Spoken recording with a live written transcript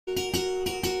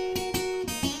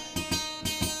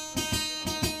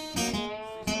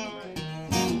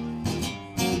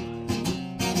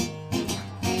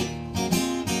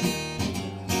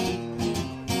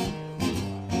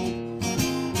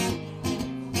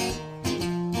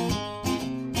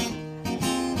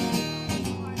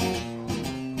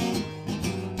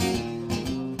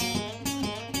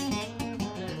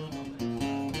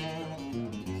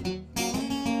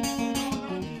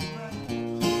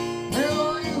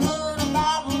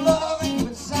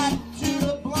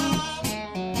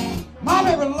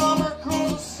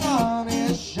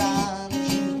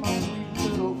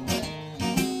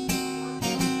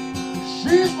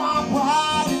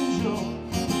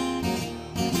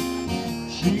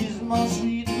my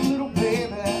sweet little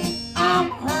baby.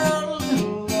 I'm her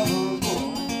little lover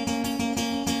boy.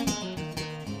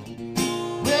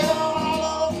 Well, I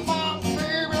love my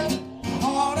baby,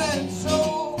 heart and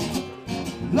soul.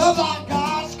 Love like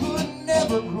God's could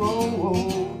never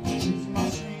grow. She's my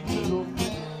sweet little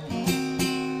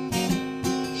thing.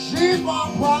 She's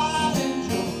my pride and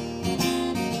joy.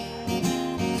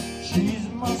 She's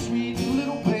my sweet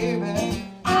little baby.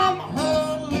 I'm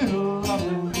her little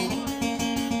lover.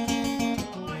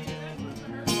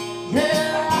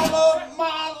 Yeah, I love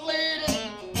my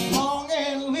lady, long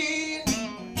and lean.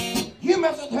 You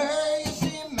mess with her, you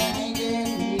see a man get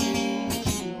mean.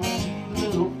 She's my sweet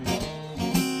little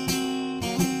thing.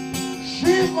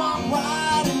 She's my pride.